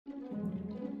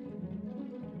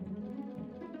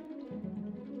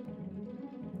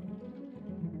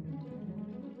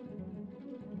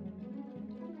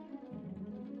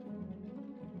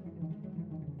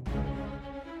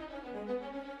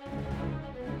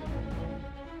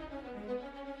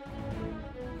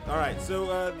All right,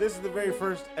 so this is the very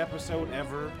first episode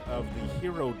ever of the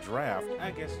Hero Draft. I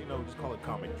guess, just call it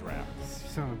Comic Draft.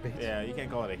 Son of a bitch. Yeah, you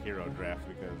can't call it a Hero Draft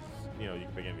because, you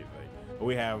can pick anything. But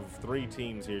we have 3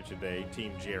 teams here today.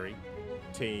 Team Jerry,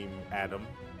 Team Adam,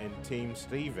 and Team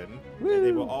Steven. And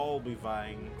they will all be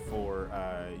vying for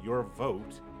your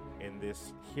vote in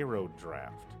this Hero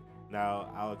Draft. Now,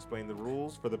 I'll explain the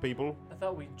rules for the people. I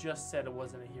thought we just said it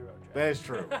wasn't a hero draft. That is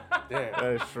true. That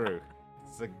is true.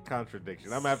 It's a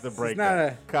contradiction. I'm going to have to break It's not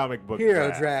that. a Comic book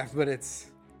hero draft, but it's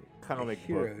Comic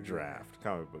hero book draft.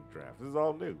 Comic book draft. This is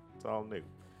all new. It's all new.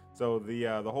 So the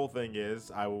whole thing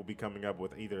is I will be coming up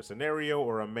with either a scenario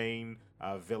or a main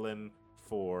villain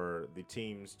for the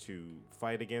teams to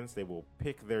fight against. They will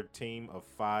pick their team of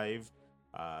 5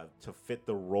 to fit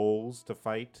the roles to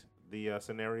fight the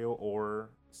scenario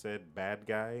or said bad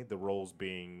guy. The roles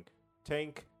being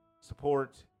tank,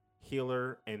 support,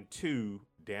 healer, and 2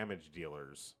 damage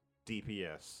dealers.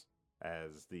 DPS,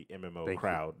 as the MMO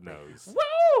crowd knows.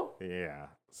 Woo! Yeah.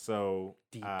 So,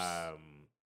 Deeps.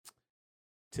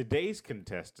 Today's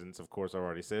contestants, of course, I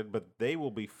already said, but they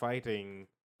will be fighting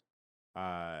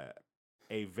a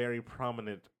very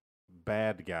prominent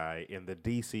bad guy in the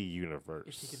DC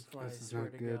universe. If he can fly, This is swear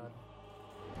not to good.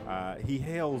 God. He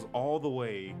hails all the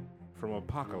way from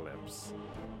Apocalypse.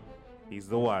 He's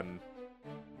the one,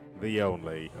 the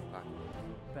only,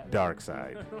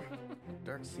 Darkseid.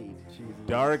 Darkseid.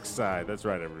 Darkseid, that's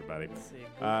right, everybody. Let's see,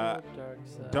 Google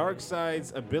Darkseid.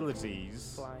 Darkseid's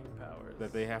abilities Flying powers.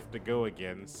 that they have to go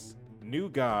against. New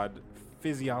god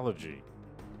physiology.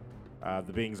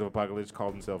 The beings of Apocalypse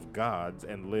call themselves gods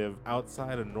and live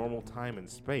outside of normal time and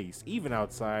space, even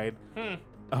outside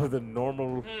of the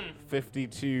normal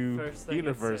 52 First thing it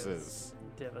universes. says,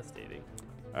 devastating.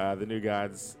 The new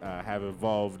gods have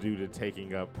evolved due to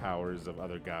taking up powers of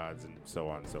other gods and so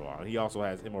on and so on. He also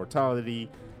has immortality,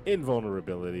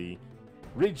 invulnerability,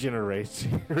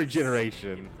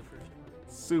 regeneration,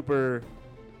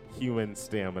 superhuman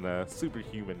stamina,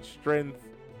 superhuman strength,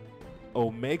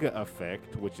 Omega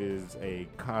effect, which is a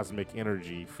cosmic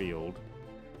energy field,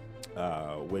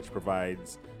 which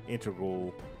provides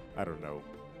integral,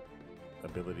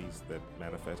 abilities that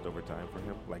manifest over time for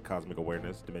him, like cosmic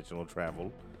awareness, dimensional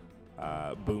travel,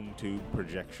 boom tube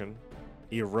projection,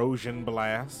 erosion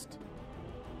blast,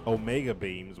 Omega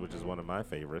beams, which is one of my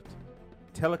favorite,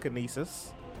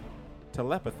 telekinesis,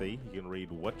 telepathy, you can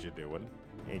read what you're doing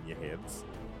in your heads,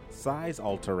 size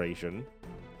alteration,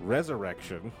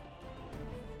 resurrection.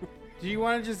 Do you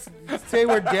want to just say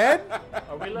we're dead?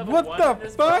 Are we level What 1 the in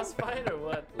this fuck? boss fight or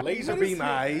what? Laser beam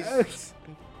eyes.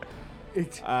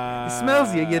 It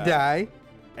smells you die.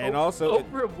 And also,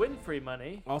 Oprah Winfrey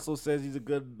money. also says he's a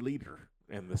good leader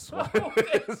in this one. Oh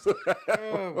my As long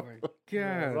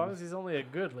god. as he's only a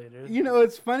good leader.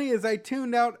 What's funny is I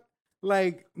tuned out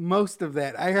like most of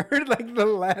that. I heard like the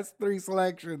last 3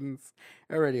 selections.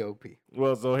 Already OP.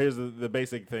 Well, so here's the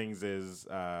basic things is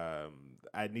I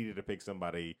needed to pick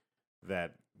somebody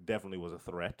that definitely was a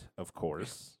threat, of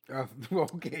course,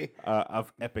 Okay.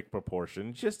 of epic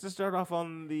proportion, just to start off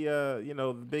on the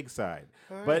the big side.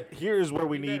 But here's where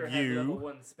we You need better have level you.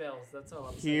 1 spells. That's all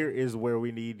I'm Here saying. is where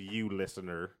we need you,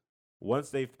 listener.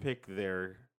 Once they've picked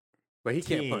their But he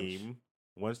can't punch. team,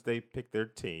 once they pick their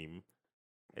team,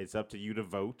 it's up to you to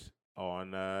vote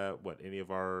on any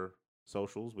of our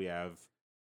socials. We have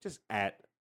just at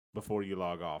before you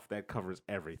log off. That covers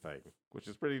everything, which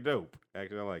is pretty dope.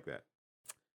 Actually, I like that.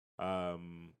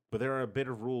 But there are a bit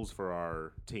of rules for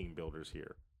our team builders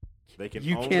here. They can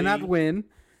You only, cannot win.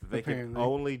 They can apparently.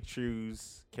 only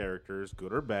choose characters,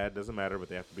 good or bad, doesn't matter, but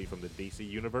they have to be from the DC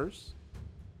universe.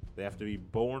 They have to be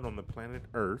born on the planet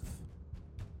Earth,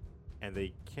 and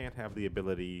they can't have the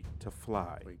ability to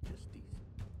fly. Wait, just DC.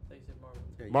 They said Marvel.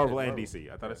 Yeah, you Marvel said and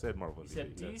DC. I thought I said Marvel He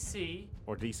and said DC. DC,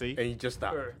 Or DC? And you just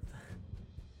stopped. Earth.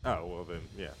 Oh, well then,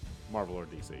 yeah. Marvel or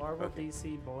DC. Marvel, Okay.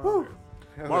 DC, born Whew. on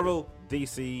Earth. Marvel,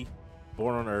 DC,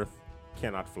 born on Earth,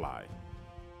 cannot fly.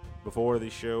 Before the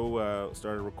show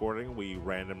started recording, we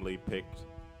randomly picked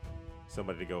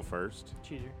somebody to go first,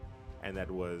 Cheater. and that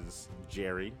was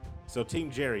Jerry. So, Team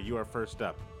Jerry, you are first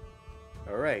up.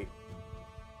 All right.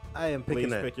 I am Please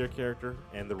picking pick your character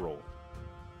and the role.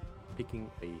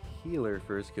 picking a healer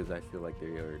first because I feel like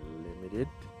they are limited.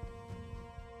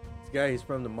 This guy is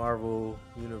from the Marvel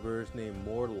universe named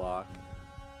Morlock,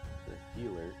 the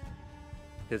healer.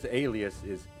 His alias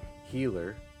is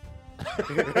Healer.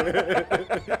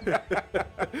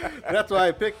 That's why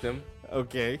I picked him.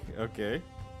 Okay.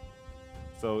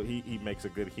 So he makes a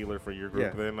good healer for your group Yeah.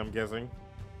 then, I'm guessing?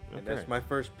 And that's my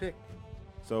first pick.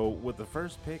 So with the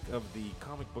first pick of the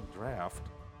comic book draft,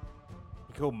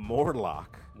 we go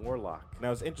Morlock. Morlock.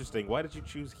 Now it's interesting. Why did you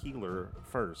choose healer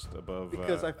first above?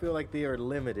 Because I feel like they are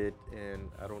limited, and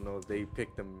I don't know if they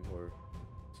picked them or.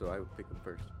 So I would pick them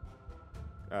first.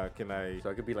 Can I? So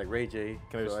I could be like Ray J.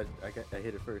 Can I So just- I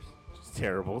hit it first. It's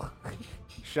terrible.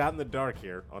 Shot in the dark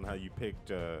here on how you picked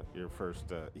your first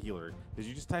healer. Did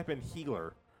you just type in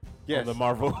healer on Yes. the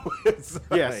Marvel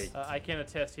website? Yes. I can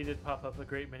attest he did pop up a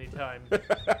great many times.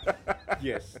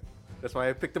 Yes. That's why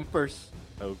I picked them first.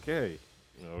 Okay.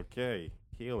 Okay.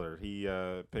 Healer. He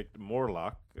picked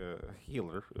Morlock,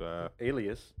 healer,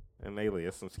 Alias. an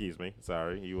alias. Excuse me.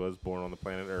 Sorry. He was born on the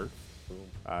planet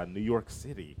Earth, New York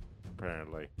City,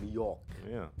 apparently. New York.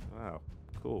 Yeah. Wow.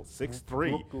 Cool. 6'3".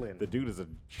 Brooklyn. The dude is a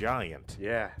giant.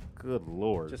 Yeah. Good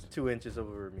lord. Just 2 inches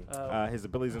over me. His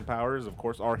abilities and powers, of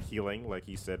course, are healing, like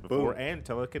he said before, Boom. and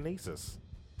telekinesis.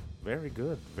 Very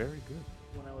good. Very good.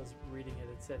 When I was reading it,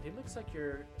 it said he looks like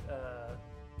your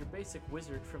basic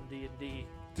wizard from D&D.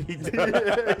 He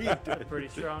A pretty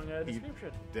strong He-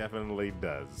 description. Definitely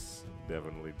does.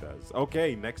 Definitely does.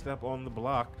 Okay, next up on the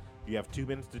block, you have 2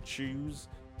 minutes to choose.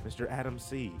 Mr. Adam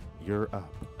C., you're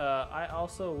up. I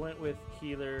also went with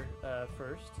healer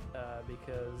first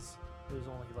because there's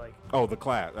only like Oh, the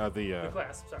class. the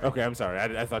class. Sorry. Okay, I'm sorry.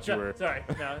 I thought you were. Sorry.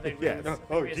 No, I think Yes.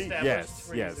 we geez. established Yes,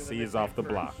 we're yes, using he the is off the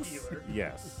nickname for blocks. healer.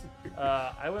 Yes.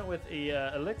 I went with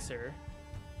a elixir.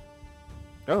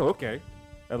 Oh, okay.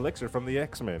 Elixir from the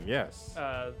X-Men, yes.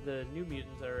 The New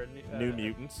Mutants are New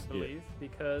Mutants. I yeah. believe,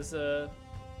 because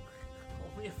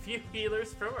only a few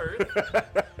healers from Earth.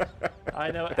 I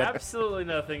know absolutely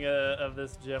nothing of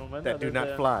this gentleman. That do other not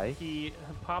than fly. He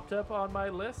popped up on my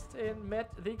list and met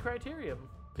the criterion.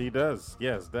 He does,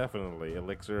 yes, definitely.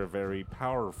 Elixir, a very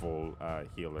powerful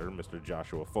healer, Mr.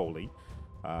 Joshua Foley.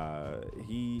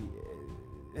 He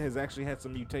has actually had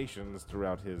some mutations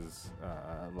throughout his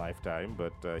lifetime,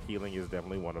 but healing is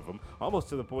definitely one of them. Almost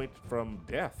to the point from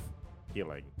death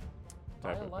healing.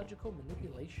 type of thing. Biological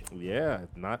manipulation. Yeah,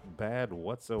 not bad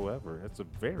whatsoever. That's a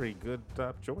very good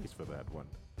top choice for that one.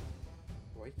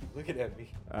 Why you keep looking at me?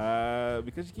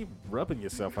 Because you keep rubbing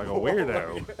yourself like a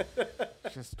weirdo.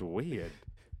 Just weird.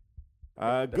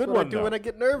 That's Good what one, I do though. when I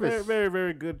get nervous. Very, very,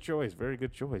 very good choice. Very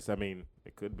good choice. I mean,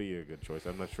 it could be a good choice.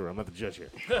 I'm not sure. I'm not the judge here.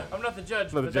 I'm not the judge,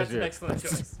 I'm not the but judge that's an here. excellent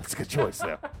choice. That's a good choice,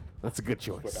 though. That's a good That's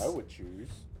choice. what I would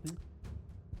choose.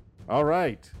 All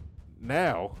right.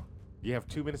 Now, you have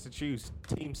 2 minutes to choose.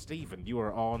 Team Steven, you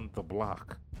are on the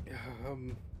block.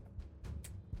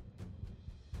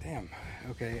 Damn.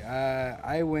 Okay.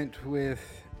 I went with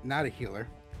not a healer.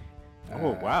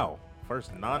 Oh, wow.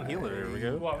 First non-healer. Here we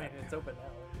go. Well, I mean, it's open now.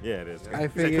 Yeah, it is. I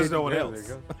Because figured- no one Yeah, else.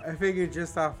 there you go. I figured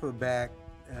just off the back,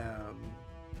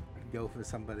 go for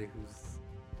somebody who's,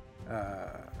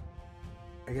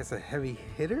 I guess, a heavy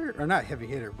hitter, or not heavy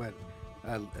hitter, but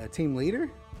a team leader.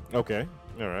 Okay.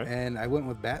 All right. And I went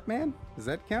with Batman. Does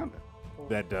that count? For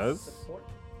That does. Support?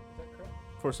 Is that correct?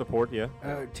 For support, yeah.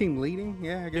 Team leading,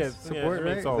 yeah, I guess support, I mean,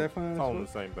 right? It's all, Is that fine? it's all the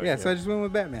same thing. Yeah, so I just went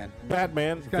with Batman.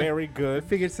 Batman, kinda- very I good.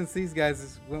 figured since these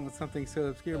guys went with something so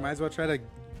obscure, might as well try to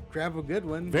grab a good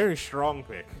one. Very strong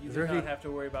pick. You Is do there not any- have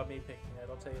to worry about me picking that.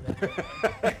 I'll tell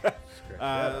you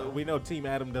that. We know Team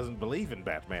Adam doesn't believe in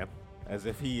Batman, as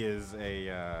if he is a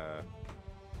I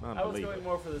was non-believer. going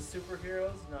more for the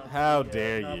superheroes, not How the,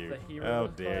 dare not you? the hero How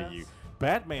dare class. you?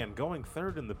 Batman going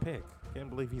third in the pick. Can't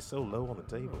believe he's so low on the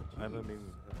table. I mean,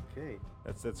 Okay.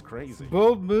 that's crazy.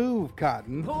 Bold move,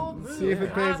 Cotton. Bold Let's See if move,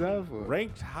 it pays Cotton. off for him.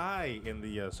 Ranked high in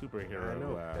the superhero. I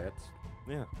know. That's.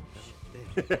 Yeah.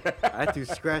 I had to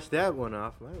scratch that one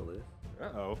off my list.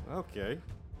 Uh-oh. Okay.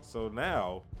 So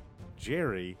now,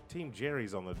 Team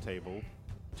Jerry's on the table.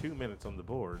 2 minutes on the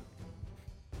board.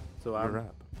 So You're I'm,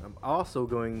 up. I'm also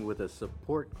going with a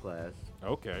support class.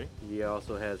 Okay. He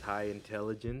also has high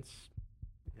intelligence.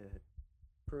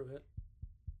 Prove it.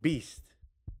 Beast.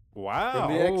 Wow.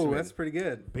 the Oh, X-Men. that's pretty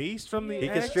good. Beast from the He He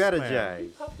can X-Men. He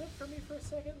strategize. popped up for me for a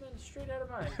second, then straight out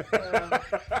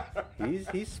of mine.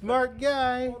 He's smart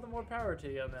guy. All the more power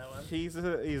to you on that one. He's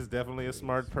definitely a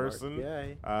smart person.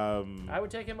 guy. I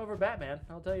would take him over Batman.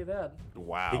 I'll tell you that.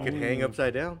 Wow. He could hang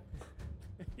upside down.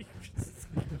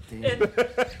 And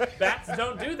bats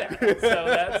don't do that,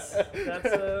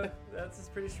 so that's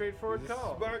a pretty straightforward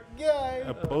call. Smart guy.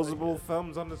 Opposable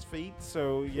thumbs on his feet.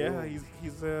 So yeah,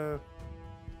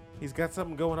 he's got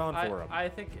something going on for him. I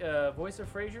think voice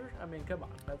of Frasier. I mean, come on,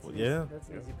 that's Well, an yeah. easy, that's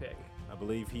an easy pick. I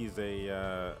believe he's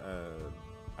a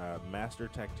master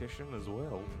tactician as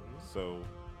well. So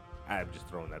I'm just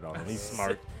throwing that on him. He's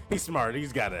smart. He's smart.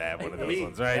 He's got to have one of those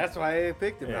ones, right? That's why I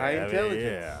picked him. High I mean, intelligence.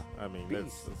 yeah, I mean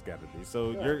Beast. that's got to be.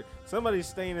 So Yeah. somebody's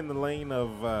staying in the lane of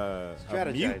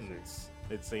Strategizers. mutants.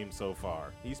 It seems so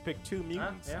far. He's picked 2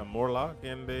 mutants, yeah. a Morlock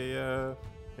and a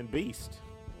and Beast.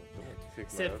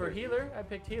 Said for healer, I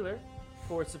picked healer.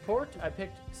 For support, I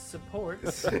picked support.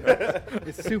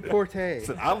 It's Supporte.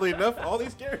 So oddly enough, all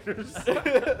these characters.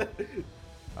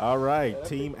 All right,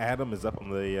 Team Adam is up on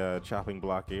the chopping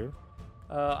block here.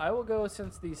 I will go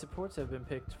since the supports have been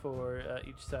picked for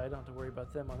each side. I don't have to worry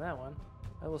about them on that one.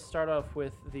 I will start off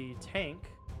with the tank.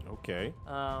 Okay.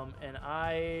 And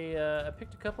I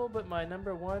picked a couple, but my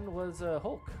number one was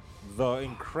Hulk. The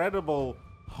Incredible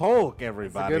Hulk,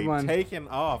 everybody, one. taken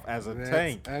off as a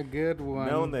tank. A good one.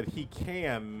 Knowing that he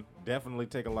can definitely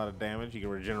take a lot of damage. He can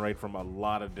regenerate from a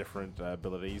lot of different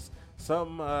abilities.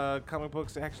 Some comic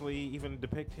books actually even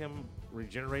depict him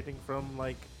regenerating from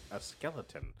like a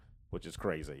skeleton, which is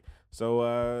crazy.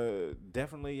 So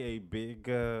definitely a big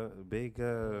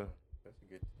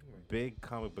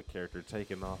comic book character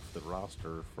taking off the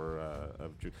roster for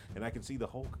and I can see the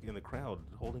Hulk in the crowd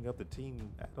holding up the Team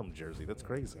Adam jersey. That's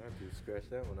crazy. I have to scratch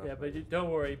that one off. Yeah, but don't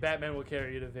worry, Batman will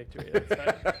carry you to victory.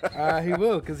 That's fine. He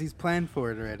will, because he's planned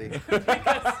for it already.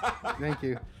 Thank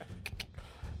you.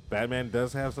 Batman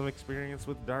does have some experience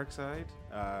with Darkseid.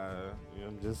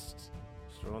 I'm just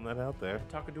throwing that out there.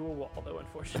 Talking to a wall, though,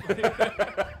 unfortunately.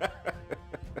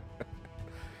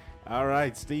 All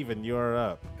right, Steven, you're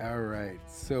up. All right.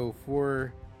 So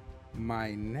for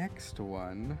my next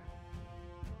one,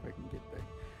 if I can get there,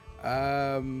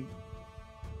 I'm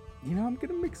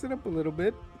gonna mix it up a little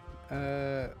bit.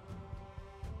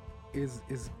 Is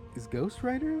Ghost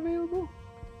Rider available?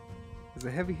 Is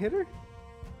a heavy hitter?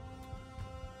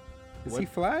 Does he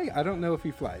fly? I don't know if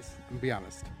he flies. To be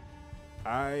honest.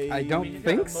 I don't he's got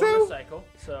think a so. motorcycle,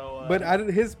 so But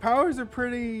his powers are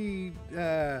pretty.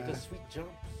 The sweet jumps.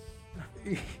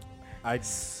 I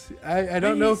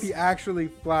don't know if he Bees. actually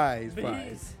flies.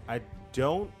 Bees. I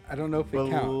don't I don't know if it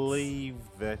counts. believe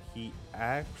that he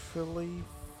actually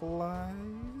flies.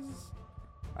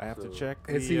 I have to So- check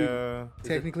Is the.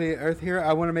 Technically, an Earth hero.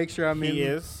 I want to make sure I'm in. He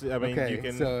is. I mean, okay, you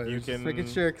can. so you just can. making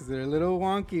sure because they're a little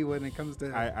wonky when it comes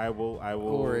to. I will. I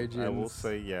will Origins.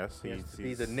 say yes. He has to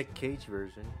be the Nick Cage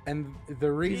version. and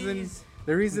the reason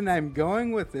Bees. I'm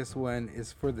going with this one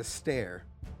is for the stare,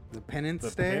 the penance the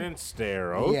stare. penance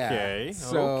stare. Okay. Yeah.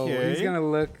 So okay. he's gonna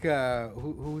look.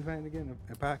 Who we find again?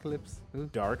 Apocalypse. Who?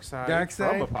 Darkseid Darkseid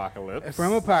from Apocalypse.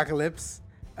 From Apocalypse.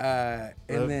 Uh,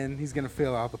 And then he's gonna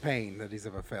feel all the pain that he's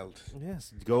ever felt.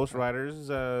 Yes, Ghost Rider's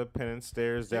penance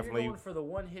stare is So you're definitely. going for the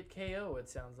one-hit KO. It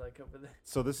sounds like over there.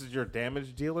 So this is your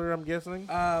damage dealer, I'm guessing.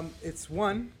 It's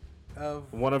one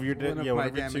of One of your one of one my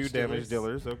of your two damage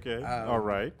dealers. Okay. All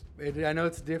right. I know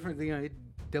it's different.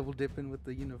 Double dipping with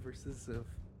the universes of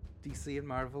DC and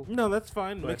Marvel. No, that's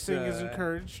fine. But, Mixing is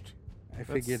encouraged. I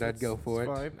figured I'd go for it.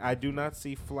 Fine. I do not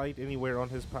see flight anywhere on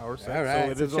his power set. All right,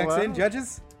 so it so is checks in, allowed.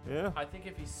 judges. Yeah. I think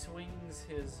if he swings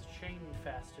his chain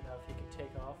fast enough, he can take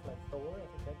off like Thor. I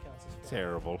think that counts as flying.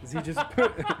 Terrible. Is he just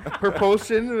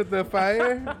propulsion with the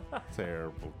fire?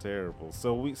 Terrible.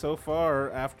 So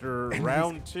far after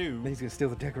round two, He's gonna steal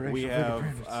the decoration. we from the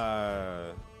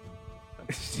have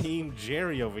pyramids. Team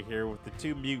Jerry over here with the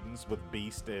two mutants with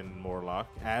Beast and Morlock.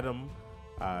 Adam,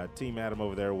 Team Adam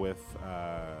over there with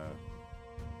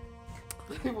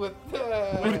With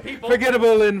people.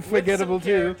 Forgettable and with forgettable some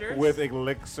too. characters. with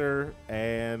Elixir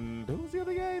and who's the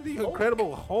other guy? The Hulk.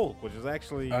 Incredible Hulk, which is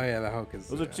actually Oh yeah, the Hulk is.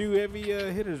 those are two heavy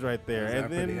hitters right there. Those are And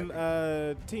pretty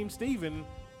then Team Steven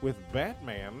with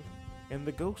Batman and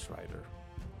the Ghost Rider.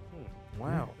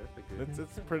 Wow, That's a good.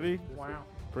 that's pretty Wow.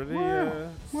 pretty. Wow.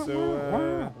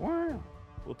 So wow.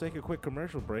 we'll take a quick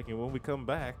commercial break, and when we come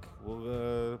back,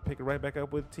 we'll pick it right back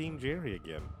up with Team Jerry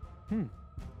again.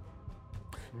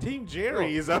 Team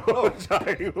Jerry is on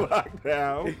Giant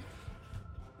Lockdown.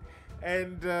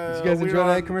 And Did you guys enjoy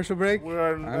that commercial break? We're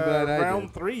on I'm glad I round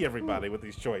did. 3, everybody, with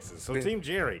these choices. So, Been- Team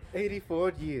Jerry,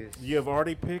 84 years. you have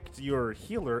already picked your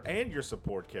healer and your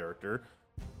support character.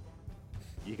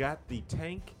 You got the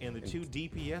tank and the two Was that a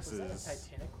DPSs.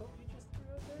 Titanic quote you just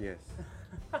threw out there?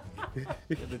 Yes.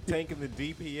 The tank and the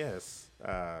DPS.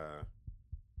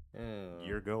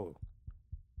 Your go.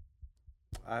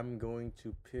 I'm going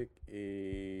to pick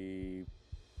a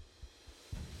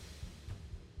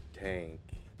tank.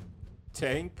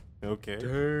 Tank? Okay.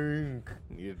 Tank.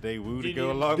 Need a Daewoo Do to you go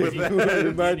need- along do with you that. need- do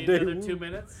you My need another Daewoo. 2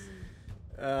 minutes?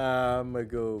 I'm gonna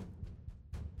go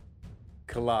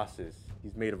Colossus.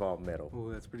 He's made of all metal. Oh,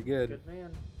 that's pretty good. Good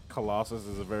man. Colossus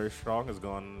is a very strong, has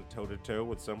gone toe to toe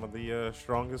with some of the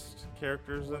strongest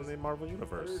characters in the Marvel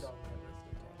Universe. Third on my list of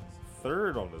tanks.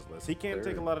 Third on this list. He can't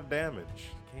take a Third. lot of damage.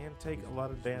 Can take a lot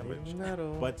of damage.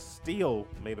 Metal. But steel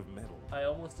made of metal. I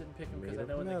almost didn't pick him because I Made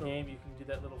know of in the metal. game you can do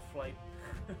that little flight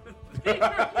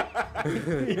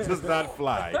He does not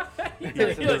fly. He He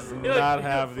does not he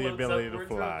have the floats ability to upwards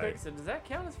real fly. quick. So does that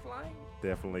count as flying?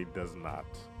 Definitely does not.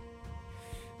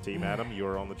 Team Adam, you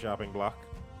are on the chopping block.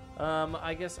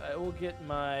 I guess I will get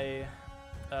my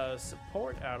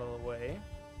support out of the way.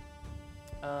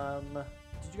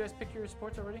 Did you guys pick your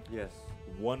supports already? Yes.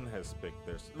 One has picked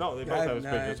their. No, they Yeah, both have I picked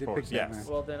their did sports. pick that, Yes.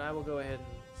 man. Well, then I will go ahead and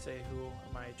say who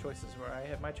my choices were.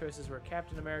 My choices were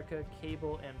Captain America,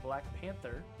 Cable, and Black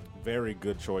Panther. Very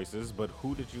good choices, but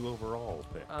who did you overall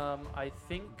pick? I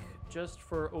think just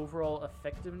for overall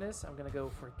effectiveness, I'm gonna go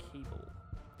for Cable.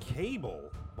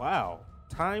 Cable. Wow.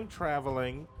 Time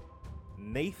traveling.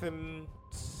 Nathan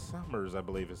Summers, I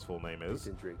believe his full name is.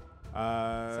 Nathan Drake. Something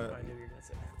I knew you were gonna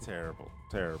say. Terrible.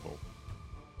 Terrible.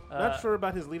 Not sure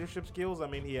about his leadership skills. I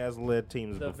mean, he has led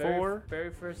teams The before. very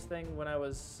first thing when I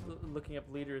was looking up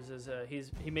leaders is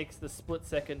he makes the split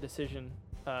second decision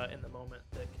in the moment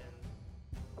that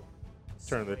can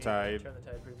Turn the tide. Turn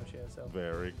the tide, pretty much. Yeah. So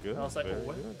Very good. and I was like, very well,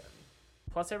 what? good.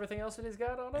 Plus everything else that he's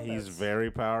got on him. He's that's-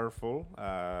 very powerful.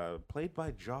 Played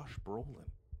by Josh Brolin.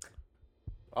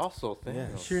 Also, Thanos.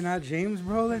 Yeah. Sure, not James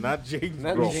Brolin. Not James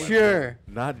Not Brolin. Sure.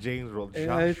 Not James Brolin. It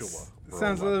Joshua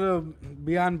sounds a Brolin. little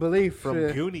beyond belief. From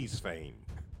Goonies fame.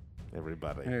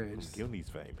 Everybody. There it From is. Goonies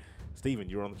fame. Steven,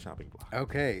 you're on the chopping block.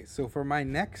 Okay, so for my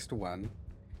next one,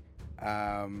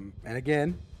 and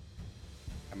again,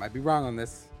 I might be wrong on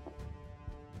this.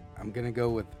 I'm gonna go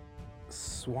with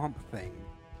Swamp Thing.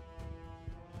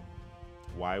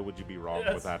 Why would you be wrong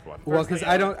Yes. with that one? Well, First because thing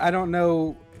I don't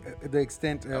know the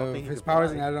extent don't of think he his can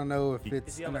powers, fly. and I don't know if He- Is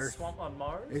it's he on an a Earth. swamp on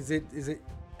Mars? Is it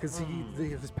because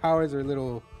his powers are a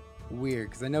little weird?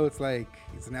 Because I know it's like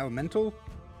it's an elemental,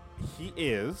 He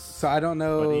is. so I don't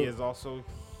know. But he is also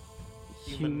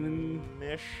Human-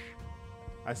 humanish.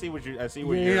 I see what you. I see Yeah,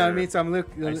 where you you're. know what I mean. So I'm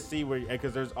looking, I see where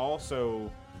because there's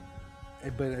also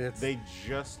but it's they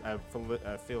just I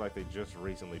feel like they just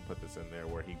recently put this in there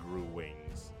where he grew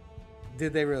wings.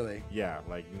 did they really? Yeah,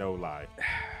 like no lie.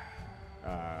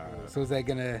 So is that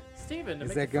gonna? Steven, to Is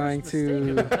make that the going first mistake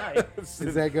of the night.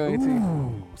 Is that going to?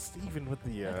 Ooh, Steven with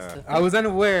the That's the I was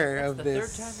unaware That's of the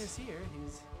this third time this year.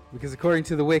 He's because according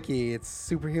to the wiki, it's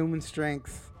superhuman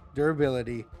strength,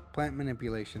 durability, plant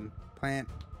manipulation, plant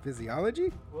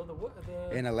physiology, well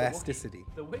the and elasticity.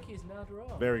 The wiki's not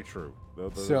wrong. very true.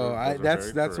 Those So are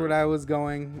that's very what true. I was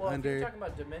going Well, if you're under. talking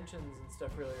about dimensions and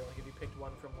stuff earlier, like if you picked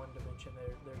one from one dimension,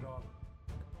 they're gone.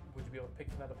 Would you be able to pick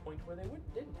them at a point where they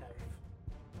didn't have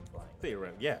flying?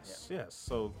 Theoretically, yes, yes.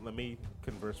 So let me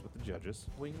converse with the judges.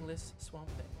 Wingless swamp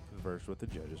thing. Converse with the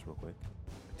judges real quick.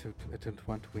 I don't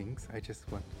want wings. I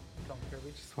just want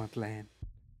Kirby. land.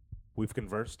 We've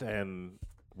conversed and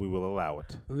we will allow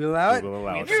it. We allow it. We will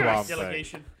allow it. Yes, Swamp Thing.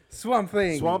 delegation. Swamp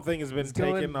Thing. Swamp Thing has been It's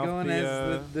taken off going the,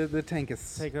 as the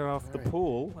Tankus. taken off the Alright.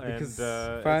 pool, and Because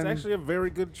it's if I'm- actually a very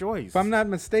good choice. If I'm not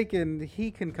mistaken,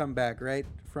 he can come back, right?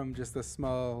 From just a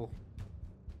small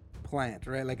plant,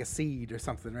 right? Like a seed or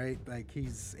something, right? Like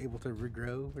he's able to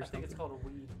regrow or I think it's something. called a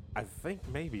weed. I think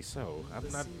maybe so. I'm The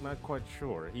not sea- not quite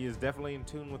sure. He is definitely in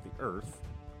tune with the earth.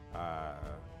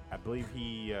 I believe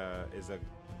he is a.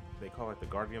 They call it the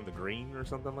Guardian of the Green or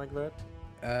something like that.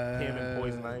 Him and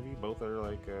Poison Ivy both are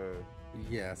like.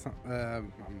 Yeah.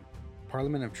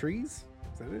 Parliament of Trees?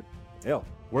 Is that it? Hell,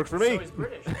 works for So me. he's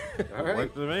British. All right.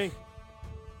 Works for me.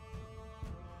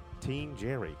 Team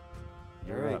Jerry,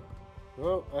 you're Alright. up.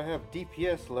 Well, I have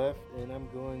DPS left, and I'm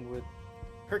going with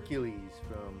Hercules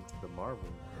from the Marvel.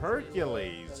 That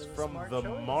Hercules is a from smart the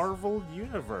choice. Marvel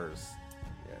Universe.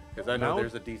 Yeah, because I know Now-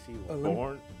 there's a DC one. Olymp-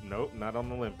 Born, nope, not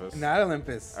on Olympus. Not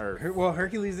Olympus. Earth. Well,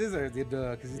 Hercules is Earth,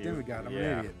 duh, because he's You- demigod. I'm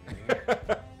yeah. an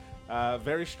idiot.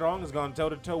 Very strong, has gone toe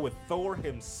to toe with Thor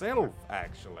himself,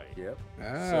 actually. Yep.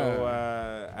 So,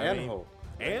 I And mean, Hulk.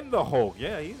 and the Hulk,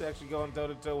 yeah, he's actually gone toe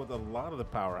to toe with a lot of the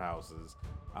powerhouses,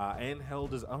 and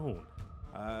held his own.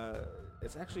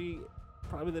 It's actually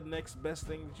probably the next best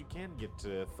thing that you can get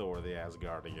to Thor the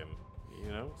Asgardian, you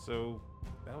know. So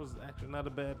that was actually not a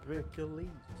bad pick. Hercules.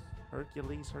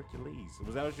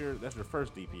 That's your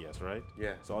first DPS, right?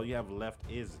 Yeah. So all you have left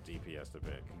is DPS to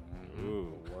pick.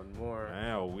 Ooh. One more.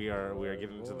 Now we are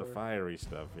getting into the fiery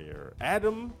stuff here.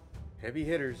 Adam, Heavy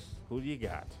hitters. who do you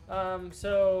got?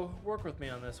 So work with me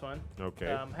on this one. Okay.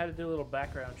 Had to do a little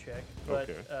background check, but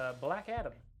Okay. Black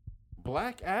Adam,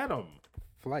 Black Adam.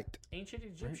 Flight. ancient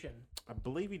Egyptian. I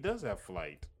believe he does have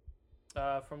flight.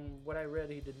 From what I read,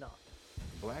 he did not.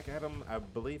 Black Adam, I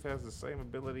believe, has the same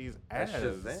abilities That's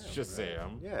as Shazam, Shazam.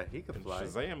 right? Yeah, he can And fly.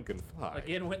 Shazam can fly.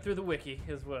 Again, went through the wiki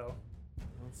as well.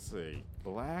 Let's see.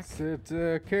 Black.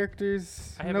 So,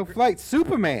 characters, I have no a gr- flight.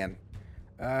 Superman.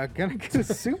 Gonna go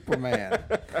Superman.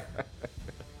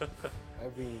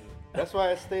 I've mean, that's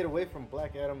why I stayed away from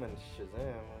Black Adam and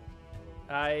Shazam.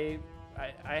 I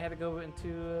had to go into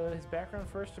his background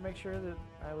first to make sure that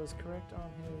I was correct on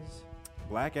his.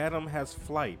 Black Adam has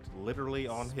flight, literally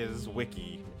on his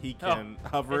wiki. He Oh, can It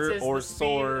hover says or the speed,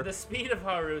 soar. The speed of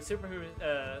Haru, superhuman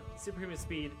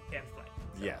speed and flight.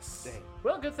 So- Yes. Dang.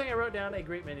 Well, good thing I wrote down a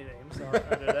great many names under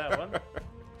that one.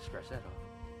 Scratch that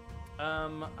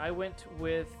off. I went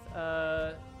with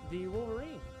the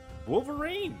Wolverine.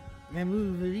 Wolverine.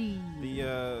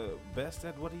 The best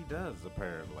at what he does,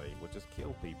 apparently, which is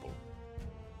kill people.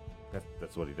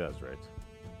 That's what he does, right?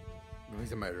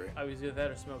 He's a murderer. I was either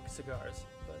that or smoke cigars,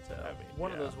 but I mean,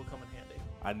 one of yeah. those will come in handy.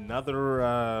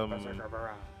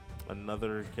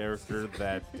 Another character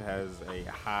that has a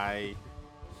high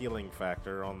healing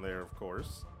factor on there, of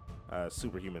course.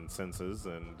 Superhuman senses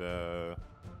and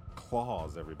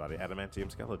claws, everybody.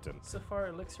 Adamantium skeleton. So far,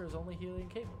 Elixir is only healing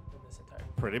Cable in this entire.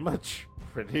 Pretty much.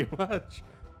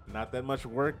 Not that much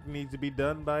work needs to be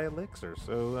done by Elixir.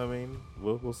 So I mean,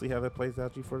 we'll see how that plays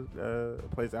out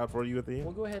for you at the We'll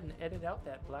end. go ahead and edit out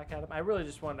that Black Adam. I really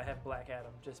just wanted to have Black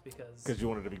Adam just because Because you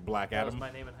wanted to be Black that was Adam.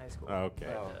 my name in high school.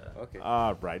 Okay. Oh, okay.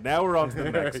 All right. Now we're on to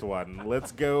the next one.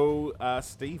 Let's go,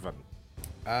 Steven.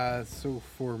 So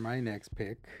for my next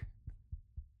pick,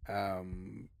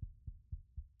 I'm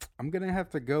gonna have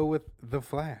to go with the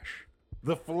Flash.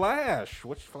 The Flash.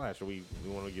 Which Flash? We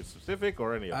want to get specific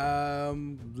or any of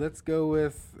them? Let's go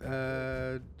with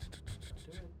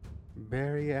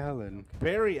Barry Allen.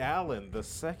 Barry Allen, the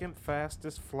second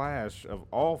fastest Flash of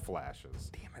all Flashes.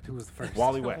 Damn it, who was the first?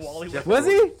 Wally West. Wally West. Was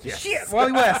he? Yes. Shit,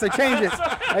 Wally West. I changed it.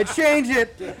 I changed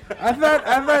it. I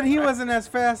thought he wasn't as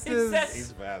fast He as. said-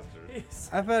 He's faster.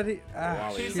 I thought he.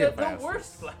 Wally She is said the the fastest.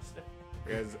 worst Flash.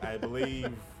 Because I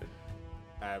believe,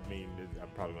 I mean, I'm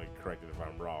probably going to get corrected if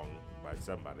I'm wrong by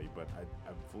somebody, but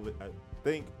I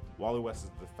think Wally West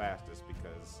is the fastest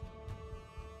because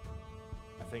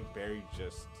I think Barry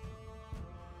just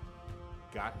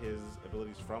got his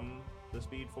abilities from the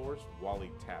Speed Force.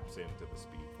 Wally taps into the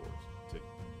Speed Force to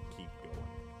keep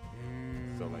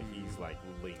going. So like he's like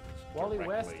linked. Wally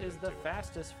directly West is the into it.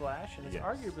 fastest Flash and is Yes.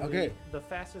 arguably Okay. the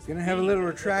fastest. Gonna have a being little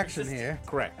that has ever retraction existed. here.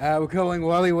 Correct. We're calling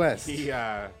Wally West. He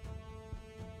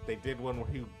they did one where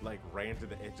he like ran to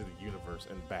the edge of the universe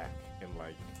and back and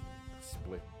like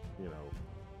split, you know.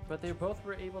 But they both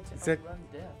were able to Is that- outrun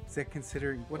death. Is that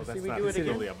considered? Well, What that's is not it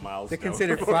considered? really a milestone.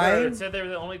 considered It flying? said they were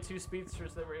the only two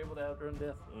speedsters that were able to outrun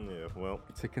death. Yeah, well,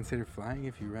 Is it considered flying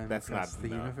if you run That's across not- the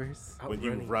no. universe? when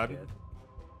you Outrunning run death.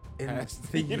 In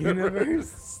past the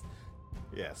universe?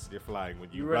 yes, you're flying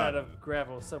when you You run out of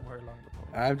gravel somewhere along the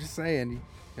point. I'm just saying.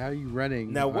 How are you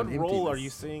running? Now, on what role are emptiness? you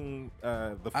seeing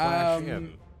the Flash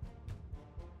in?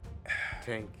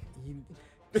 Tank. You,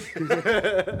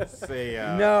 Say,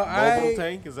 No, mobile I-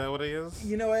 tank? Is that what it is?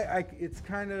 you know what? It's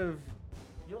kind of.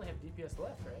 You only have DPS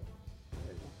left, right?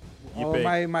 You Oh, pick.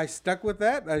 am I stuck with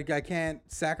that? I can't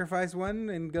sacrifice one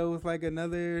and go with like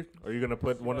another Are you gonna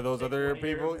put one of those Pick other one of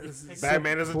your- people? pick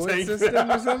Batman as a support tank.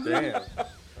 system or something? Damn. All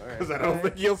Because right. I don't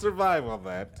think you'll survive on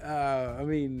that. I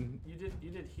mean, You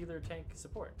did healer tank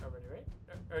support already, right?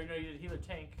 Or no, you did healer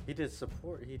tank. He did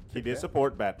support. He took did that.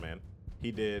 support Batman.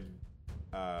 He did.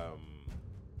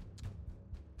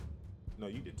 No,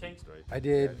 you did Tank. Beast, right? I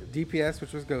did DPS,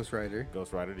 which was Ghost Rider.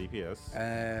 Ghost Rider DPS.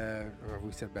 Or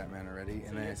we said Batman already,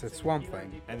 and then you- I said you Swamp healer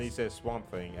Thing. DPS. And he says Swamp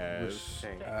Thing as. Which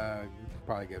Tank. you could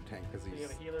probably go tank because So you he's.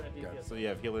 have a healer and a Yeah. DPS. So you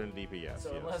have healer and DPS.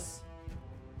 So yes. unless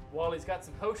Wally's got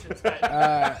some potions,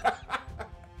 right?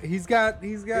 He's got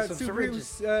some super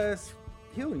syringes.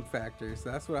 healing factors.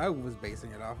 That's what I was basing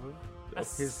it off of.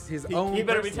 That's- His He- own he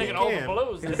better be personally taking all the can.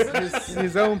 blows.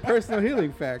 his own personal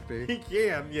healing factor. He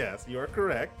can, yes, you are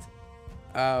correct.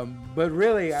 But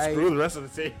really, Screw the rest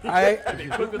of the team. Be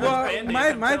quick with those well, Band-Aids, my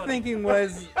I'm my telling thinking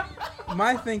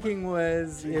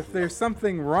was if there's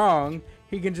something wrong,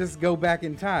 he can just go back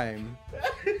in time.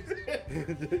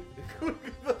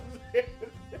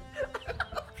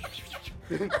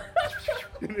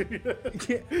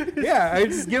 Yeah, I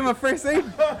just give him a first aid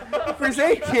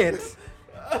kit.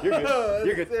 You're good.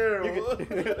 You're good. Terrible.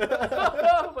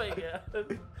 oh my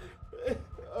god.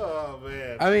 Oh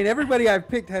man. I mean, everybody I've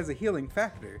picked has a healing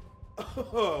factor.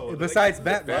 Oh, Besides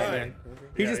that's Batman. fine.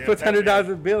 He Yeah, just yeah, puts Batman.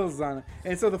 $100 bills on it,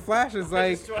 and so the Flash is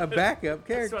like just a wanted- backup I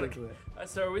just character. wanna-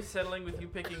 So are we settling with you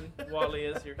picking Wally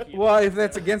as your healer? Well, if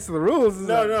that's against the rules, it's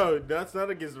No, like- no, that's not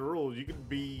against the rules. You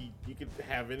could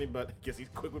have anybody. I guess he's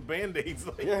quick with band-aids.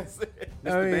 Like Yeah. you said. I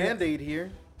Mr. mean, Band-Aid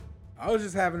here. I was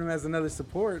just having him as another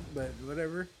support, but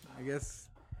whatever. I guess.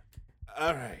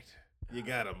 All right, you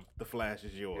got him. The Flash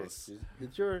is yours.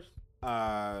 It's yours.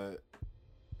 Priceless.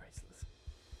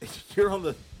 You're on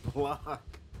the block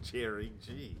Jerry,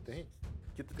 jeez. Thanks.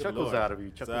 Get the Good chuckles Lord. out of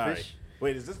you, Sorry. Chucklefish.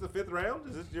 Wait, is this the 5th round?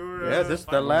 Is this your? Yeah, this is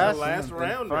the last,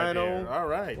 round right final here. All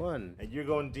right. one. And you're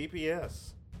going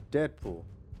DPS. Deadpool.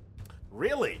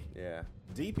 Really? Yeah.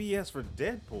 DPS for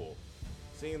Deadpool.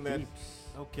 Seeing that. Deeps.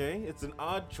 Okay, it's an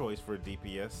odd choice for a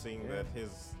DPS, seeing Yeah. that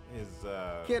his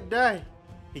Can't die.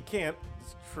 he can't.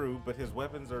 It's true, but his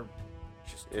weapons are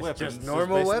just It's weapons. just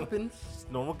normal basically weapons.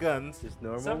 Just normal guns. Just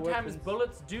normal Sometimes weapons.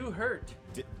 bullets do hurt.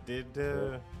 Did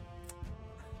Did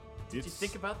you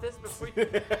think about this before you...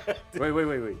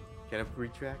 Wait. Can I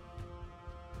retract?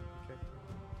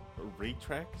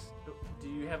 retracts? Do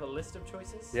you have a list of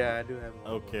choices? Yeah, I do have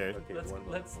one. Okay. Okay, Let's one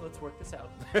more. let's work this out.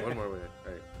 One more with it.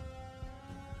 All right.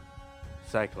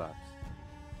 Cyclops.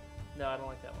 No, I don't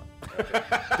like that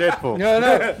one.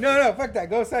 Deadpool. No, fuck that.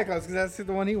 Go Cyclops, because that's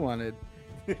the one he wanted.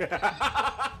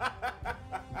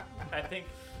 I think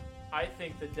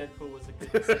that Deadpool was a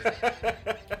good decision.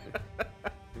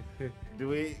 Do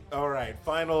we? All right.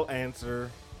 Final answer.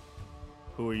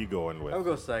 Who are you going with? I'll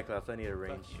go Cyclops. I need a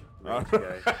range, you. All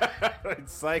guy. right,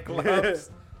 Cyclops.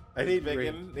 I is need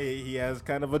big he has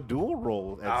kind of a dual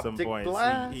role at some Optic points.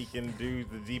 blast. He can do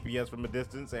the DPS from a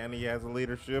distance, and he has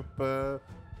leadership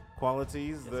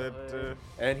qualities Yes, that.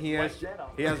 And he has Wipe that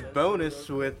off. That's bonus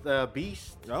good. with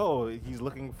Beast. Oh, he's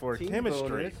looking for Team chemistry.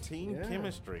 bonus. Team Yeah.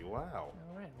 chemistry. Wow.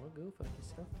 All right, well, go fuck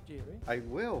yourself, Jerry. I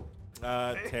will.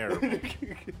 Terrible.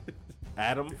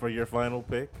 Adam, for your final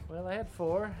pick. Well, I had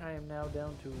 4. I am now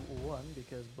down to 1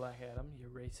 because Black Adam, you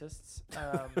racists.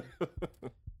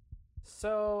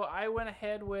 So I went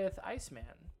ahead with Iceman.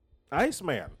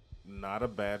 Iceman. Not a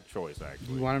bad choice,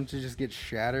 actually. You want him to just get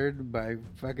shattered by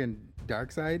fucking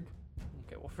Darkseid?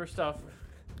 Okay, well, first off,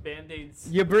 Band-Aids.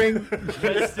 You bring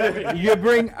Let's do it. you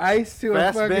bring ice to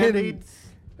Fast a fucking. Band-Aids.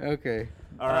 Okay.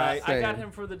 All right. I got Same.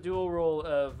 him for the dual role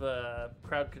of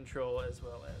crowd control as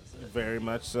well as. Very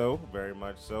much so. Very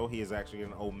much so. He is actually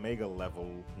an Omega level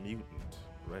mutant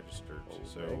registered.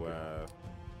 So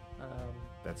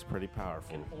that's pretty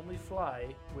powerful. Can only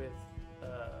fly with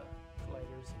gliders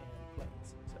and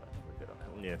planes. So I think we're good on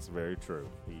that one. Yeah, it's very true.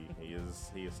 He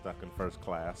is stuck in first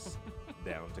class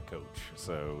down to coach.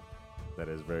 So that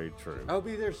is very true. I'll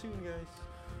be there soon, guys.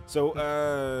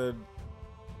 So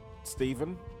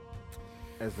Steven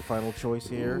as the final choice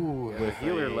here. Ooh. with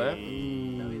Healer left.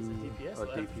 No, he's a DPS Oh,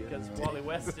 left DPS. because Wally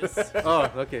West is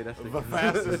Oh, okay, that's The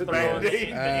fastest throwing Band-Aid.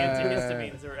 the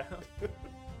antihistamines around.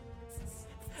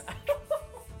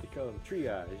 They call him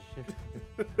triage.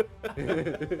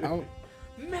 I'll-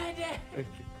 Medic!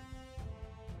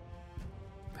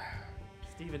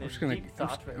 Steven I'm in just gonna. deep I'm thought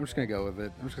just, right I'm just gonna go with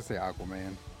it. I'm just gonna say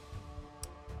Aquaman.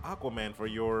 Aquaman for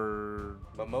your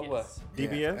now. Yes.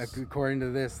 DBS. Yeah, according to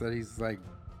this, that he's like.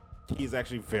 He's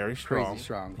actually very strong.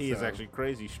 strong, He is so- actually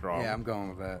crazy strong. Yeah, I'm going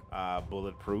with that.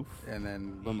 Bulletproof. And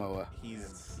then Momoa.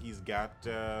 He's got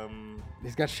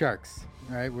He's got sharks.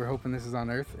 All right, we're hoping this is on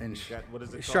Earth and he's got what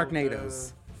is it called?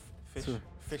 Sharknadoes. Fish So-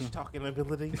 fish talking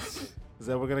abilities. Is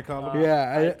that what we're gonna call him?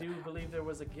 Yeah, I I- do believe there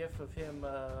was a gif of him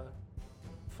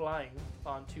flying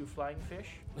on 2 flying fish.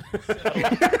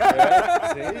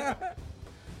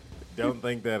 Don't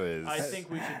think that is. I think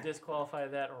we should disqualify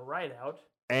that right out.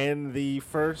 And the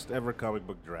first ever comic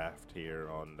book draft here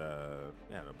on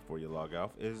before you log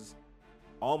off is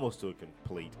almost to a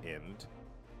complete end.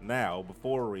 Now,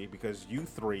 because you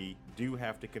three do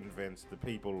have to convince the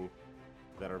people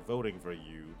that are voting for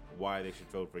you why they should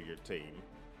vote for your team.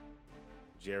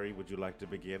 Jerry, would you like to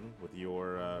begin with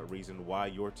your reason why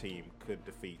your team could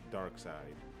defeat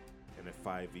Darkseid in a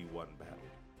 5v1 battle?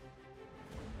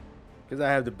 Because I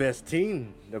have the best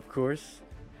team, of course.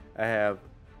 I have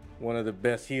one of the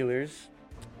best healers,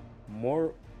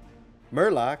 Murloc.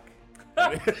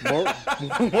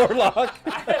 Morlock.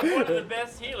 I have one of the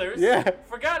best healers. Yeah.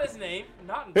 Forgot his name.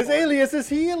 Not His important. alias is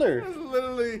Healer. It's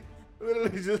literally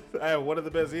just I have one of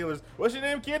the best healers. What's your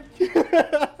name, kid?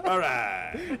 All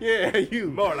right, Yeah,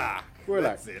 you. Morlock. Morlock.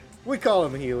 That's it. We call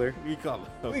him Healer. We call him.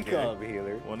 Okay. We call him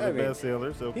Healer. One I of the mean, best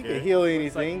healers. Okay. He can heal Looks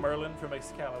like anything. Merlin from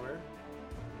Excalibur.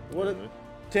 One of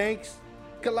tanks,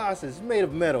 Colossus, made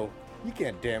of metal. You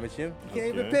can't damage him. You can't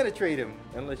even Okay. penetrate him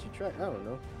unless you try. I don't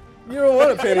know. You don't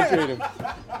want to penetrate him.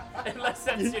 Unless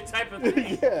that's your type of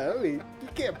thing. Yeah, I mean, you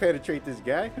can't penetrate this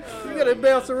guy. You gotta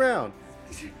bounce around.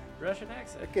 Russian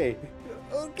accent. Okay.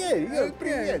 Okay, you got a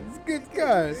pretty Okay, good. it's a good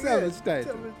scar. Savage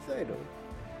title. Savage title.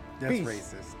 That's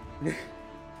Beast. racist.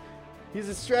 He's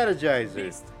a strategizer.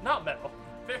 Beast, not metal.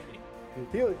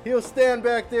 Very. He'll stand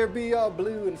back there, be all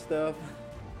blue and stuff.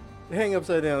 Hang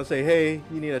upside down and say, hey,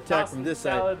 you need to attack Tossing from this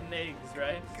salad side. and eggs,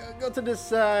 right? Go to this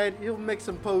side. He'll mix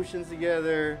some potions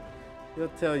together. He'll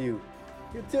tell you,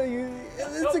 He'll tell you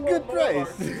it's a Couple good more.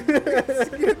 price.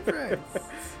 Good price.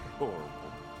 Horrible.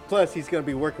 Plus, he's gonna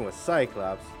be working with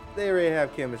Cyclops. They already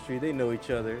have chemistry. They know each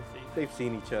other. They've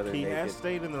seen each other He naked. has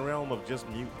stayed in the realm of just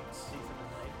mutants. Season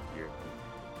of night.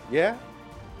 Yeah,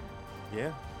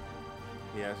 Yeah.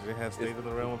 He actually has stayed in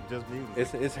the realm of just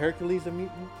mutants. is Hercules a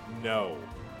mutant? No,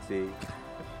 See,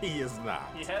 he is not.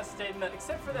 He has stayed in that,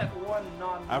 except for that one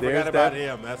non. I There's forgot about that-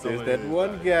 him. That's the there's only that reason one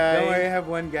about it. Don't worry, I guy. have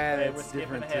one guy Hey, we're that's skipping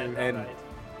different ahead. too. And- Alright.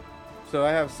 So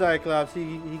I have Cyclops.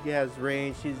 He has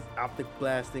range. He's optic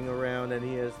blasting around, and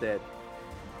he has that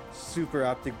super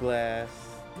optic blast.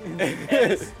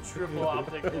 It's triple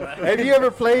optic blast. Have you ever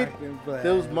played Fucking blast.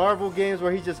 those Marvel games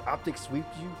where he just optic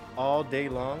sweeps you all day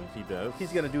long? He does.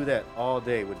 He's gonna do that all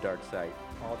day with Darkseid,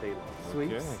 all day long.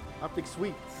 Sweeps. Okay. Optic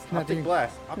sweep, not optic doing-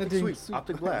 blast, not optic doing sweep, sweep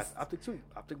optic blast. blast, optic sweep,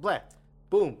 optic blast.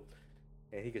 Boom.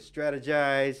 And he can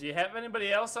strategize. Do you have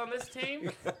anybody else on this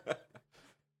team?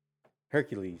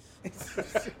 Hercules.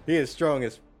 He is strong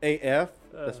as AF.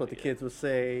 That's Oh, what the yeah. kids would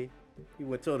say. He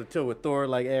went toe to toe with Thor,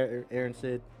 like Aaron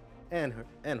said, and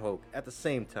Hulk at the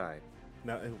same time.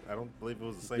 No, I don't believe it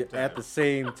was the same Yeah, time. at the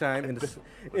same time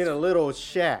in a little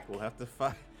shack. We'll have to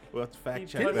find. We'll have to fact He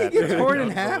check Didn't that. he get but I torn in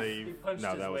don't half? believe- He punched no,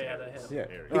 his that was way out of Ares. him. Yeah.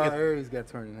 Ares. Oh, Ares got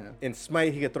torn in half. In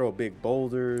Smite, he could throw big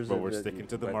boulders. But and- we're sticking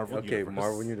to the but- Marvel Okay, universe.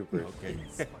 Marvel Universe. Okay.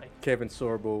 Mike. Kevin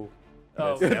Sorbo.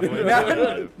 Oh, That's definitely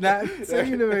Not, not same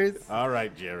universe. All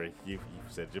right, Jerry, you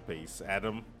said your piece.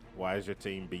 Adam, why is your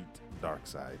team beat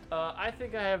Darkseid? I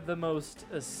think I have the most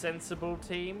sensible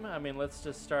team. I mean, let's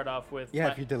just start off with Yeah,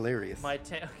 my, if you're delirious. my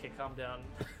tank. Okay, calm down.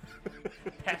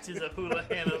 Patches a hula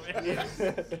hand over here.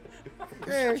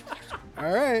 Okay.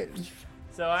 All right.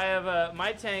 So I have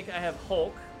my tank. I have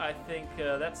Hulk. I think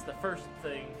that's the first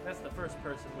thing. That's the first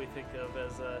person we think of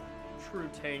as a true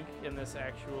tank in this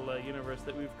actual universe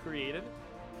that we've created.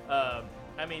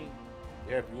 I mean,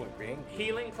 Yeah, if you want green.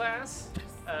 healing class.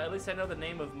 At least I know the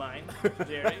name of mine,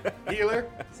 Jerry. Healer.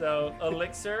 So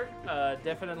Elixir,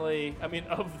 definitely. I mean,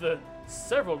 of the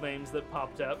several names that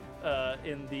popped up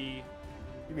in the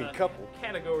You mean couple.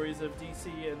 categories of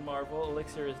DC and Marvel,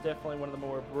 Elixir is definitely one of the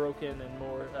more broken and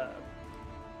more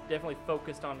definitely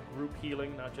focused on group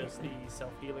healing, not just the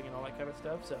self-healing and all that kind of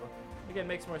stuff. So again,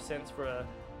 makes more sense for a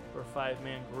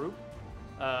five-man group.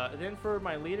 Then for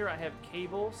my leader, I have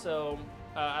Cable. So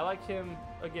I like him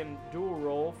again, dual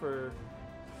role for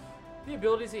the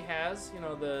abilities he has. You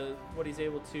know, what he's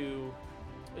able to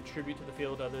attribute to the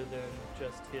field other than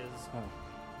just his Oh,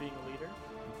 being a leader.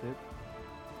 that's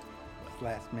it.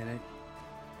 Last minute,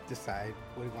 decide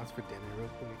what he wants for dinner real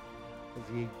quick. Because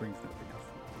he brings nothing else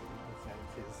besides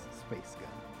his space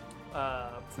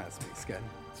gun. It's not a space gun.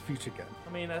 It's a future gun.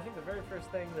 I mean, I think the very first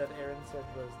thing that Aaron said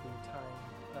was the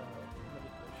time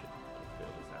manipulation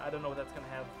capabilities. I don't know what that's going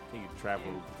to have. He can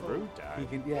travel through He time.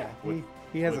 can, yeah. With-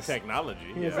 he has with a.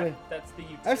 technology. he has Yeah. a- That's the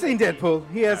utility. I've seen Deadpool.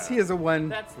 He has a one.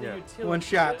 That's the Yeah. utility One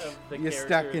shot, of the you're character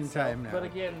stuck in itself. time now. But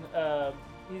again,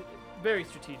 very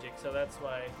strategic, so that's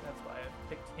why I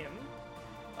picked him.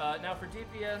 Now for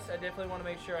DPS, I definitely want to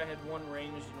make sure I had one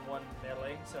ranged and one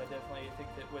melee. So I definitely think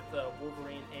that with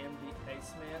Wolverine and the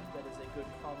Iceman, that is a good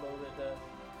combo that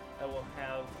I will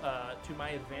have to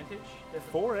my advantage.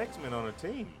 4 X-Men on a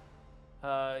team.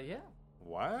 Yeah.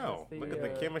 Wow. That's the, Look at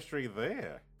the chemistry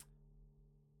there.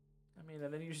 I mean,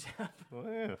 and then you just have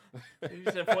Wow. you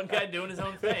just have one guy doing his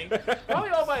own thing.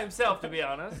 Probably all by himself, to be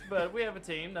honest. But we have a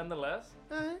team nonetheless.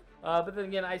 But then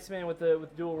again, Iceman with the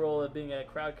dual role of being a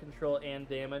crowd control and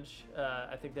damage,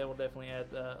 I think that will definitely add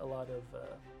a lot of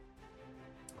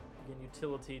again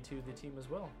utility to the team as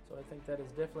well. So I think that is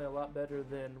definitely a lot better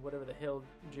than whatever the hell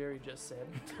Jerry just said.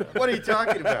 What are you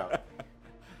talking about?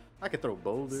 I could throw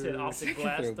boulders. Said optic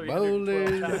blast Throw 312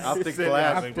 boulders. times. Optic Said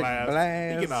blast. Optic blast.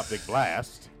 Blast. He can optic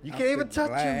blast. You can't even Optic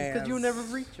touch him because you'll never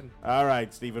blast. reach him. All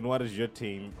right, Steven, what does your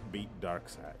team beat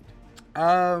Darkseid?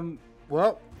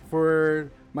 Well,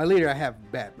 for my leader, I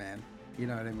have Batman. You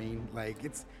know what I mean? Like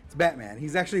it's Batman.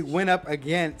 He's actually went up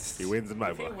against He wins in my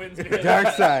He book. wins because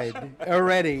Darkseid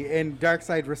already, and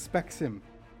Darkseid respects him.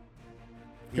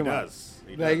 He Come on. does.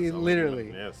 He Like, does. literally.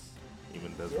 Even, yes.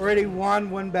 Even does. Already won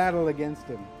one battle against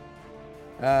him.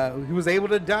 He was able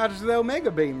to dodge the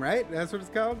Omega Beam, right? That's what it's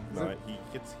called. Is No, it- he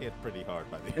gets hit pretty hard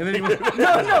by the And then he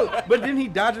no, but didn't he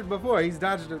dodge it before? He's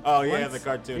dodged it. Oh, yeah, in once. the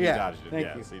cartoon, Yeah, he dodged it. thank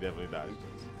Yes, you. he definitely dodged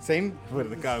it. Same. But in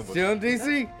the comic book, Still in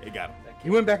DC. he got him. He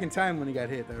went back in time when he got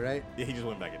hit, though, right? Yeah, he just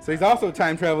went back in. So he's also a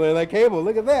time traveler like Cable.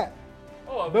 Look at that.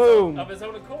 Oh, of Boom. Of his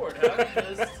own accord, huh?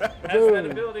 Just has that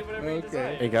Boom. ability whenever he Okay.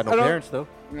 desires. Ain't got I no don't- parents though.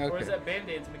 Or is Okay. that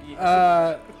Band-Aids,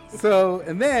 McGee? So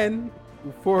and then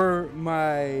for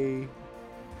my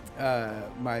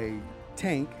my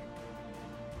tank,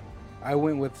 I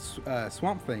went with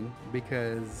Swamp Thing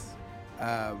because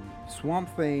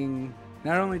Swamp Thing,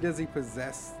 not only does he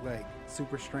possess like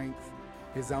super strength,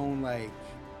 his own like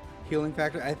healing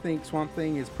factor, I think Swamp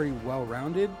Thing is pretty well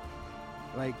rounded.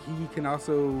 Like he can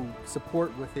also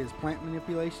support with his plant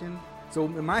manipulation. So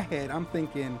in my head, I'm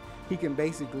thinking he can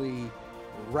basically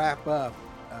wrap up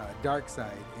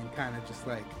Darkseid and kind of just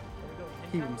like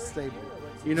keep him stable.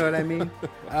 You know what I mean?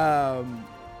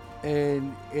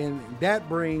 And that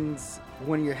brings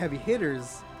one of your heavy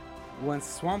hitters, once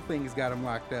Swamp Thing's got him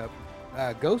locked up,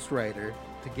 Ghost Rider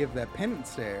to give that penance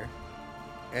stare.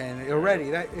 And already,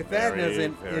 if that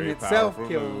doesn't in itself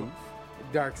kill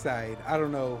Darkseid, I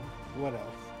don't know what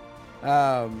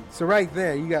else. So right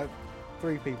there, you got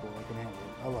 3 people that can handle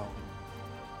it alone.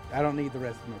 I don't need the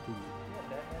rest of my team.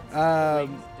 Yeah,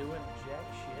 Batman's doing jack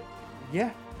shit.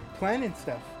 Yeah, planning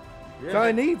stuff. Yeah. That's all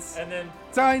he needs. And then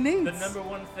That's all he needs. the number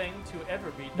one thing to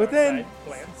ever beat But then, Darkseid,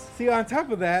 plants. see, on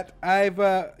top of that,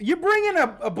 you're bringing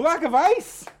a block of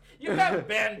ice. You got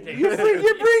Band-Aids. You're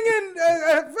bringing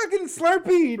a fucking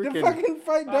Slurpee to Freaking- fucking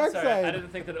fight I'm sorry, I Darkseid. didn't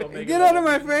think that Omega Get out of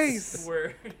my mutants face.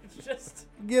 Were just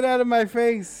Get out of my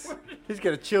face. He's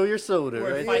gonna chill your soda,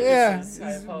 We're right? fighting. Yeah, Fighters,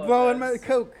 I he's apologize. blowing my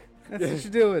Coke. That's what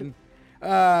you're doing.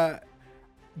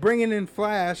 Bringing in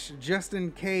Flash just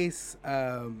in case.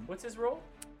 What's his role?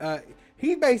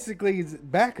 He basically is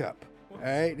backup. All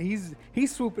right, he's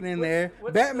swooping in there.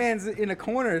 what's Batman's in a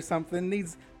corner or something.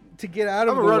 Needs to get out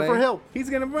of I'm the gonna way. run for help. He's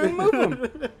gonna run, move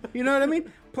him. You know what I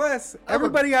mean? Plus,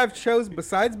 everybody I've chose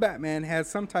besides Batman has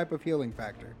some type of healing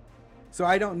factor, so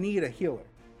I don't need a healer.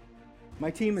 My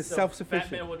team is So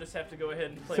self-sufficient. Batman will just have to go ahead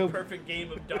and play So- a perfect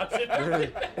game of dodge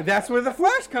it. And that's where the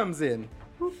Flash comes in.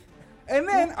 And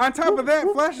then on top of that,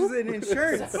 Flash is an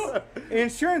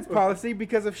insurance policy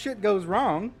because if shit goes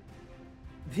wrong,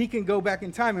 he can go back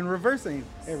in time and reverse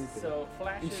everything So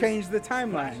Flash and change the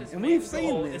timeline. Flash's And main we've seen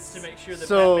goal this. is to make sure that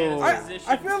So- Batman is I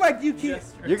positioned. feel like you keep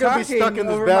just- You're gonna be talking stuck in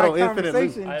this over battle my infinitely.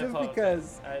 conversation I just apologize.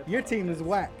 because I your team is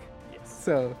apologize. whack. Yes.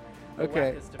 So, The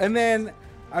okay. wackest of And then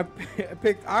I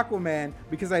picked Aquaman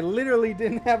because I literally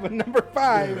didn't have a number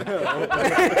 5.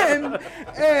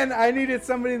 and I needed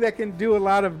somebody that can do a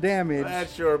lot lot of damage. That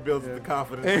sure builds the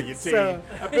confidence in your team. So-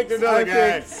 I picked another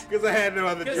guy picked- because I had no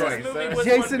other Because choice. this movie huh? was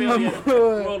Jason 1 billion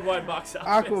Momoa, worldwide box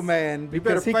office. Aquaman, You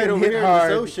better because he fight can over hit here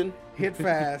hard, in this ocean. hit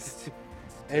fast,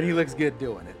 and he looks good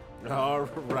doing it. All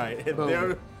right. And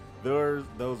Boom.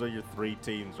 those are your 3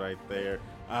 teams right there.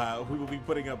 We will be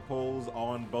putting up polls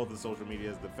on both the social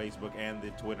medias, the Facebook and the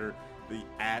Twitter. The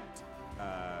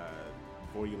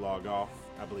before you log off,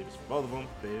 I believe it's for both of them.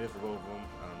 It is for both of them.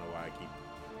 I don't know why I keep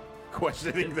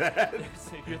questioning that.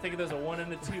 You're thinking there's a 1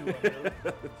 and a 2.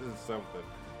 This is something.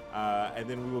 And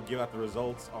then we will give out the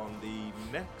results on the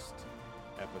next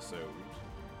episode,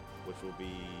 which will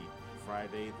be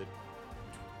Friday the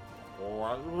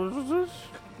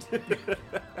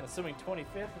Assuming 25th,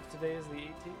 if today is the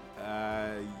 18th.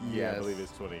 yeah, I Yes. believe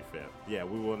it's 25th. Yeah,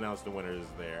 we will announce the winners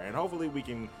there, and hopefully we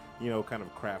can, kind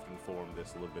of craft and form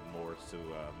this a little bit more to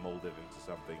mold it into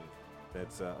something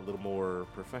that's a little more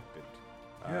perfected.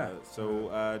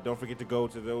 So don't forget to go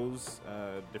to those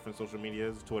different social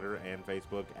medias, Twitter and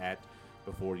Facebook,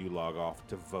 before you log off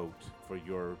to vote for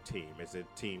your team. Is it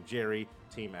Team Jerry,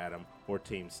 Team Adam, or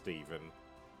Team Steven?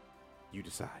 You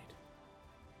decide.